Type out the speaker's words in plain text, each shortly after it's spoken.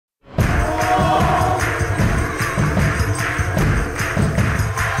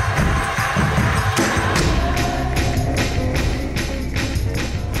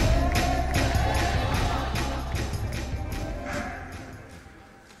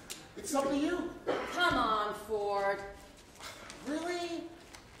It's up to you. Come on, Ford. Really?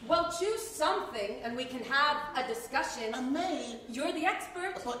 Well, choose something and we can have a discussion. May. You're the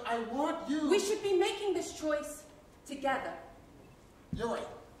expert. But I want you. We should be making this choice together. You're right.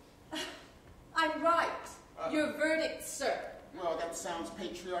 I'm right. Your verdict, sir. Well, that sounds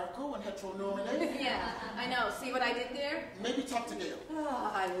patriarchal and heteronormative. Yeah, I know. See what I did there? Maybe talk to Gail.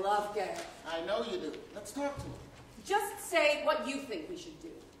 Oh, I love Gail. I know you do. Let's talk to her. Just say what you think we should do.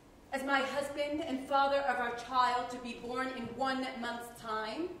 As my husband and father of our child to be born in 1 month's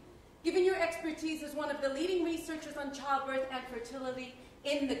time, given your expertise as one of the leading researchers on childbirth and fertility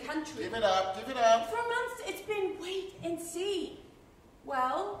in the country. Give it up, give it up. For months it's been wait and see.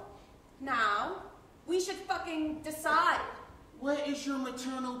 Well, now we should fucking decide. Where is your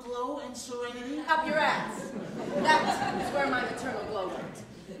maternal glow and serenity? Up your ass. That is where my maternal glow went.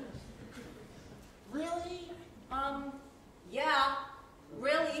 Really? Yeah,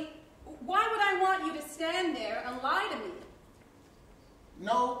 really. Why would I want you to stand there and lie to me?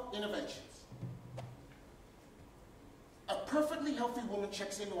 No interventions. A perfectly healthy woman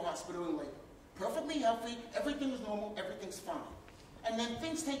checks into a hospital in labor. Perfectly healthy, everything is normal, everything's fine. And then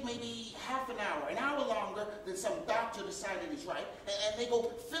things take maybe half an hour longer than some doctor decided is right, and they go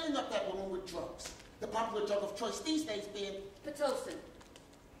filling up that woman with drugs. The popular drug of choice these days being Pitocin.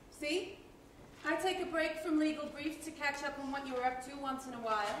 See? I take a break from legal briefs to catch up on what you were up to once in a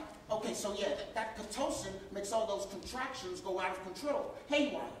while. Okay, so yeah, that Pitocin makes all those contractions go out of control,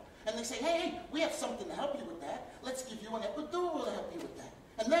 haywire. And they say, hey, we have something to help you with that. Let's give you an epidural to help you with that.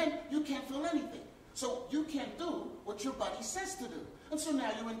 And then you can't feel anything. So you can't do what your body says to do. And so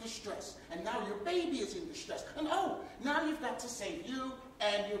now you're in distress. And now your baby is in distress. And oh, now you've got to save you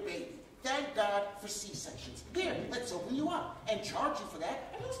and your baby. Thank God for C-sections. Here, let's open you up and charge you for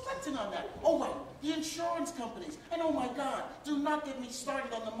that. And who's collecting on that? Oh, right, the insurance companies. And oh my God, do not get me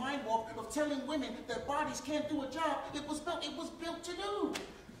started on the mind warp of telling women their bodies can't do a job it was built to do.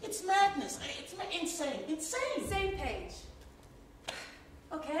 It's madness. It's insane. Insane. Same page.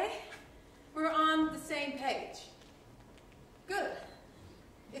 Okay? We're on the same page. Good.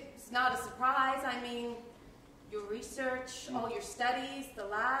 It's not a surprise. I mean, your research, all your studies, the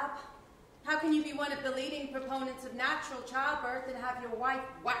lab. How can you be one of the leading proponents of natural childbirth and have your wife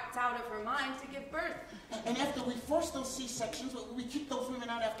whacked out of her mind to give birth? And after we force those C-sections, we keep those women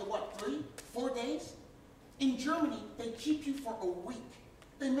out after what, 3, 4 days? In Germany, they keep you for a week.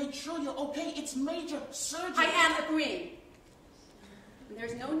 They make sure you're okay. It's major surgery. I am agreeing.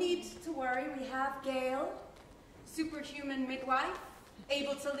 There's no need to worry. We have Gail, superhuman midwife,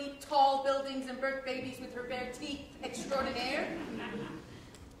 able to leap tall buildings and birth babies with her bare teeth extraordinaire.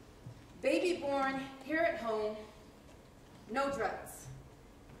 Baby born here at home, no drugs.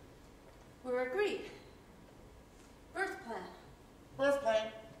 We're agreed. Birth plan. Birth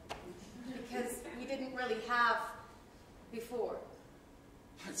plan. Because we didn't really have before.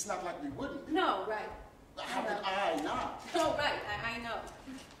 It's not like we wouldn't. No, right. How could I not? Oh, right, I know.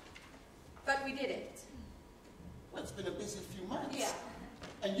 But we did it. Well, it's been a busy few months. Yeah.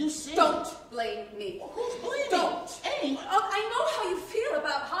 And you see... Don't blame me. Well, who's blaming? Don't. Aim. Oh, I know how you feel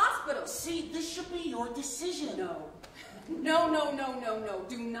about hospitals. See, this should be your decision. No. No.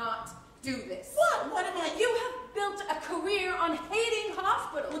 Do not do this. What? What am I... You have built a career on hating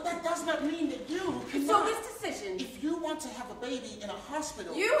hospitals. But that does not mean that you cannot... So this decision... If you want to have a baby in a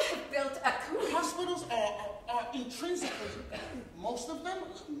hospital... You have built a career... Hospitals are intrinsically, most of them,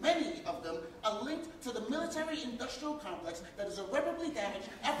 many of them, are linked to the military-industrial complex that has irreparably damaged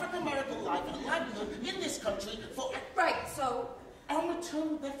African-American life and livelihood in this country for... Right, so... Our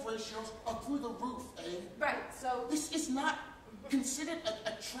maternal death ratios are through the roof, eh? Right, so... This is not considered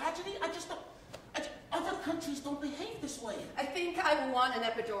a tragedy? I just don't... Other countries don't behave this way. I think I will want an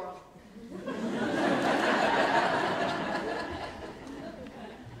epidural.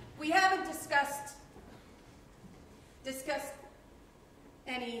 We haven't discussed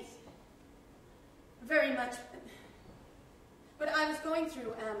any very much, but I was going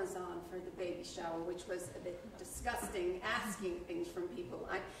through Amazon for the baby shower, which was a bit disgusting, asking things from people.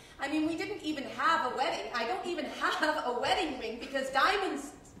 I mean, we didn't even have a wedding. I don't even have a wedding ring because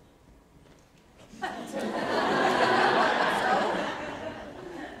diamonds... So,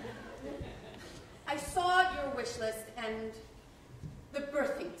 I saw your wish list and the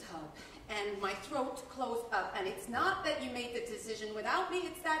birthing tub, and my throat closed up. And it's not that you made the decision without me,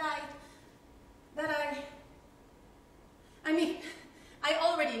 it's that I mean, I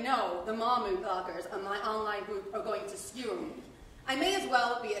already know the Mamu bloggers on my online group are going to skewer me. I may as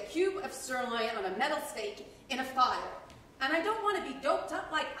well be a cube of sirloin on a metal stake in a fire. And I don't want to be doped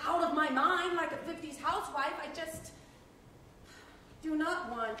up, like, out of my mind, like a 50s housewife. I just do not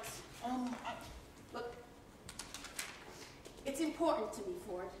want Look, it's important to me,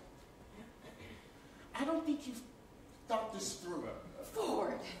 Ford. I don't think you've thought this through.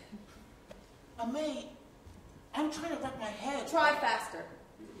 Ford! May, I'm trying to wrap my head. Try faster.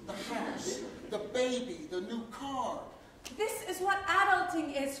 The house, the baby, the new car. This is what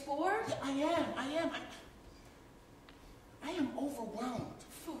adulting is, Ford. Yeah, I am. I am overwhelmed.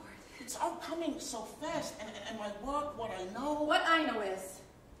 Ford. It's all coming so fast, and my work, what I know. What I know is,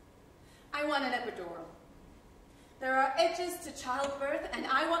 I want an epidural. There are edges to childbirth, and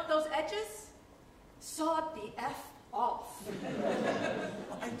I want those edges sawed the F off.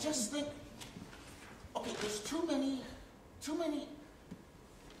 I just think, okay, there's too many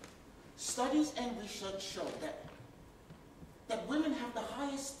studies and research show that women have the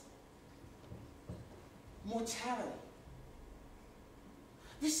highest mortality.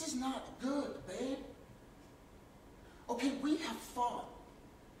 This is not good, babe. Okay, we have fought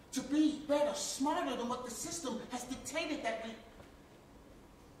to be better, smarter than what the system has dictated that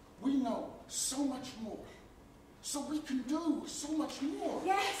we know so much more. So we can do so much more.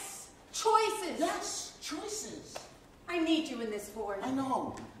 Yes, choices. Yes, choices. I need you in this, Ford. I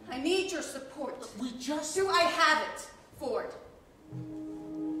know. I need your support. We just... Do I have it, Ford?